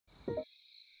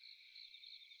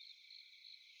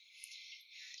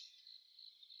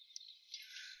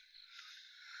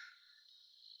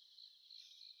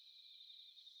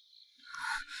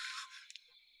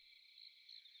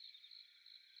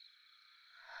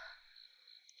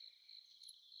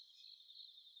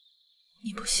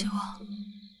你不希望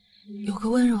有个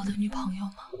温柔的女朋友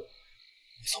吗？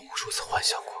你曾无数次幻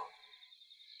想过，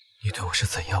你对我是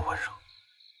怎样温柔，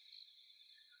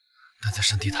但在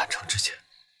身体坦诚之前，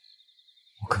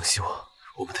我更希望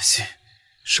我们的心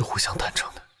是互相坦诚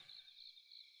的。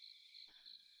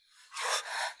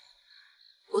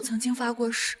我曾经发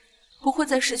过誓，不会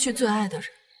再失去最爱的人。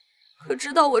可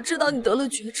直到我知道你得了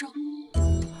绝症，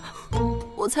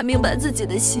我才明白自己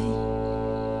的心意。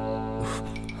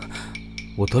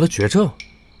我得了绝症？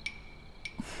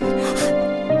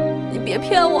你别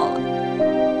骗我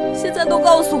了，谢赞都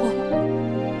告诉我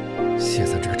了。谢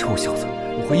赞这个臭小子，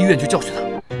我回医院去教训他。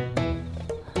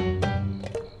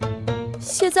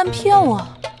谢赞骗我？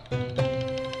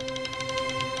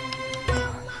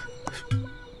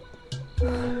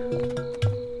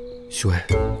许巍，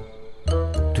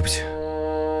对不起，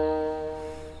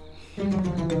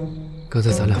刚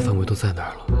才咱俩氛围都在那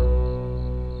儿了，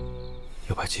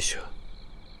要不要继续？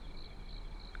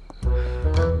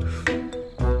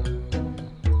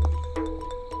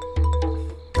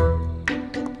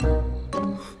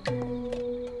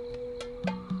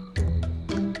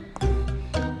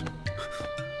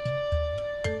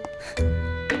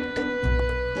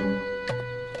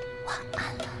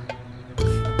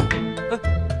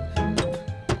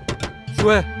许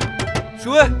巍，许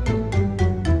巍，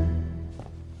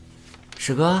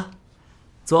师哥，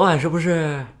昨晚是不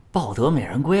是抱得美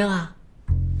人归了？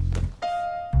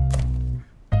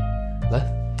来，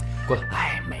过来。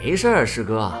哎，没事儿，师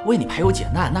哥，为你排忧解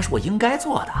难，那是我应该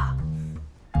做的。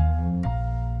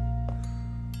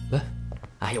来，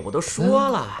哎呀，我都说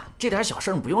了，这点小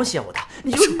事你不用谢我的，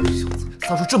你就小子，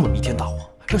撒出这么弥天大谎，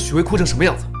让许巍哭成什么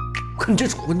样子？我看你这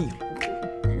种活腻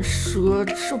了。师哥，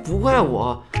这不怪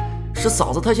我。是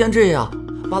嫂子她先这样，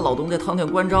把老东家汤店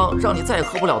关张，让你再也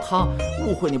喝不了汤，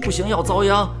误会你不行要遭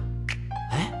殃。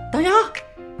哎，单丫，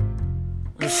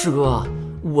师哥，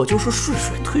我就是顺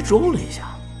水推舟了一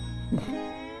下。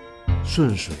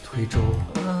顺水推舟。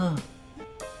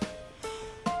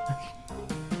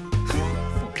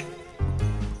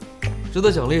值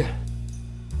得奖励。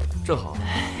正好，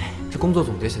这工作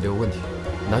总结写的有问题，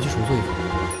拿去重做一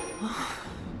份。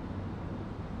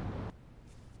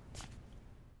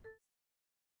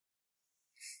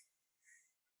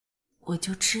我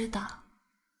就知道，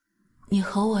你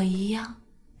和我一样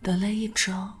得了一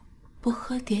种不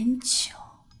喝点酒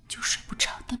就睡不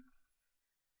着的病。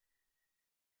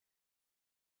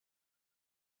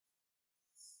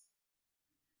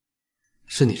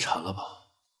是你馋了吧，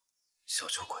小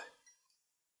酒鬼？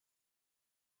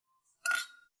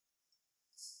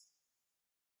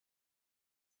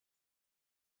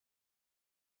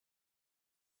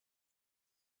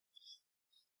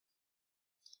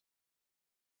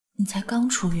你才刚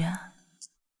出院，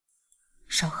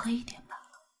少喝一点吧。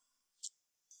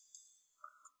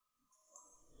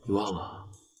你忘了，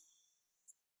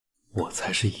我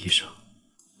才是医生。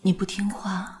你不听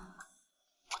话，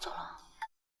我走了。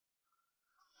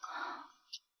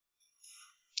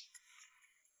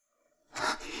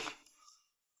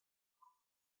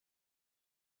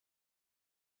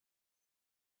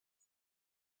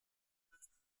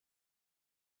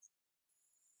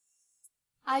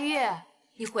阿月，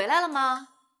你回来了吗？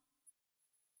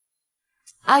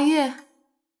阿月，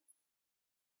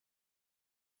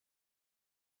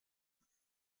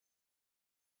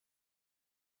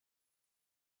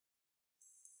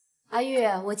阿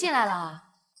月，我进来了。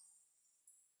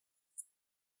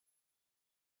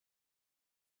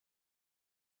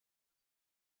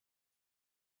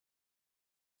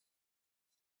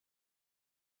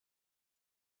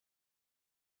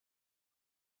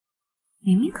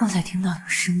明明刚才听到有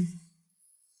声音。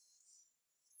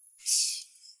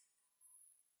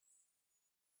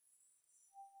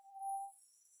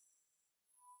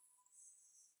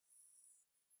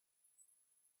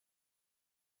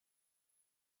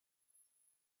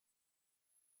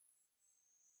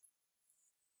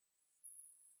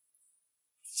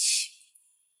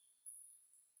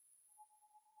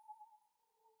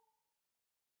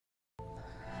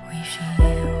微醺夜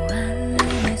晚，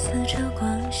夜色着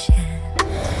光线，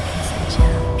黑色胶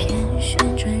片旋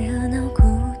转热闹孤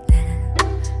单，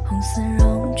红丝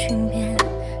绒裙边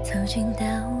凑近到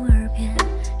耳边，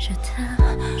是他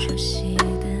熟悉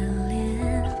的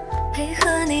脸，配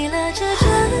合你拉着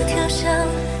这条巷，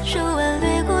手腕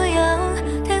掠过腰，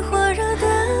太火热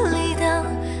的力道，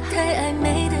太暧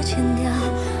昧的前调，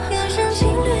眼神侵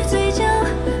略嘴角，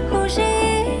呼吸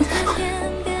一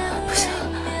点点。不行，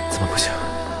怎么不行？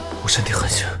我身体很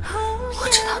行。我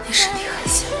知道你身体很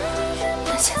行，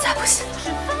但现在不行。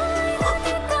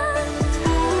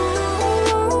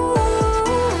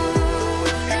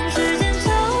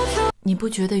你不不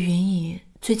觉得云姨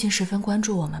最近十分关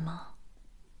注我们吗？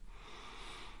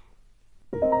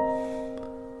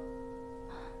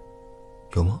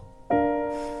有吗？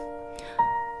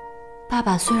爸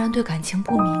爸虽然对感情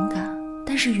不敏感，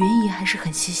但是云姨还是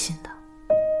很细心的。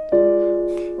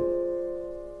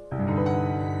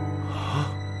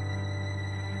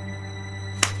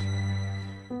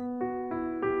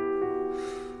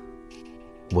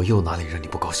我又哪里让你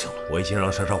不高兴了？我已经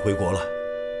让珊珊回国了，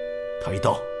她一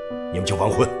到，你们就完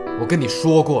婚。我跟你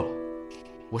说过了，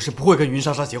我是不会跟云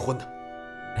莎莎结婚的。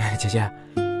哎，姐姐，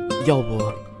要不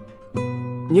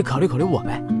你考虑考虑我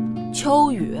呗？秋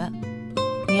雨，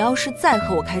你要是再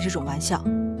和我开这种玩笑，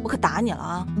我可打你了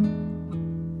啊！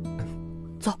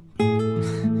走。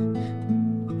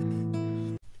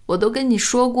我都跟你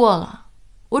说过了，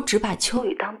我只把秋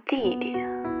雨当弟弟。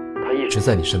他一直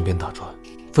在你身边打转，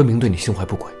分明对你心怀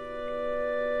不轨。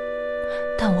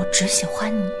但我只喜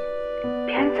欢你，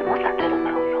别人怎么反对都没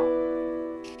有用。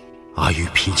阿玉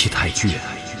脾气太倔，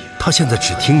她现在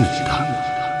只听你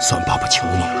的，算爸爸求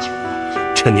你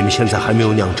了。趁你们现在还没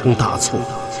有酿成大错，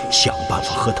想办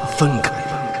法和她分开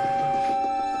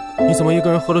吧。你怎么一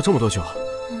个人喝了这么多酒？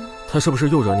他是不是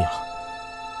又惹你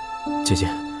了？姐姐，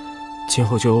今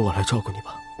后就由我来照顾你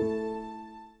吧。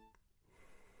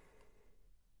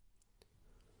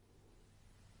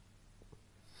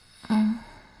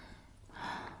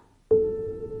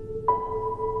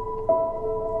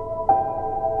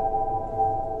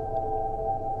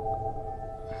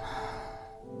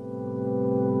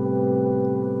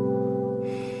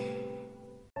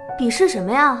比试什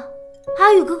么呀？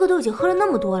阿玉哥哥都已经喝了那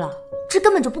么多了，这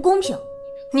根本就不公平。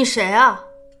你谁啊？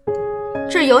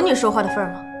这有你说话的份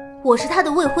儿吗？我是他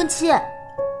的未婚妻。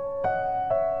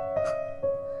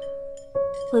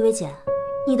薇薇姐，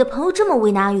你的朋友这么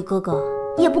为难阿玉哥哥，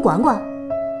你也不管管？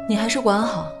你还是管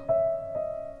好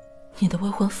你的未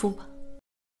婚夫吧。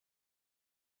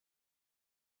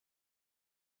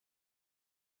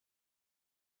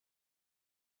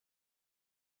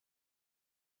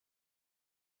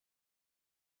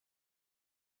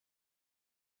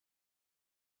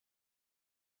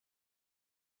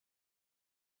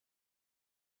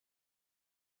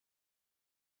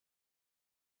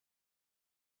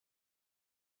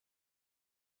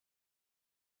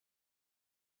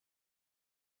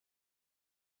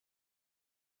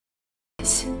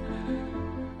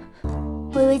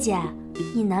薇薇姐，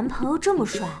你男朋友这么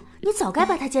帅，你早该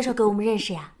把他介绍给我们认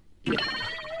识呀。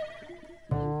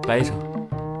白医生，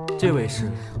这位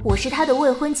是？我是他的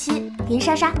未婚妻林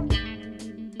莎莎。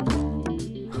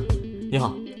你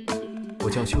好，我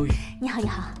叫秋雨。你好，你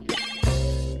好。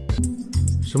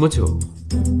什么酒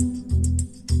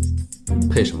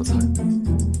配什么菜？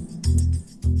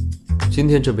今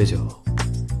天这杯酒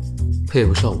配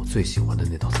不上我最喜欢的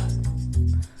那道菜。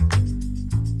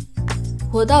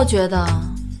我倒觉得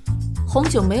红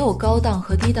酒没有高档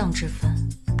和低档之分，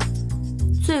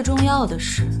最重要的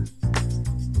是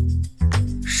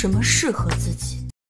什么适合自己。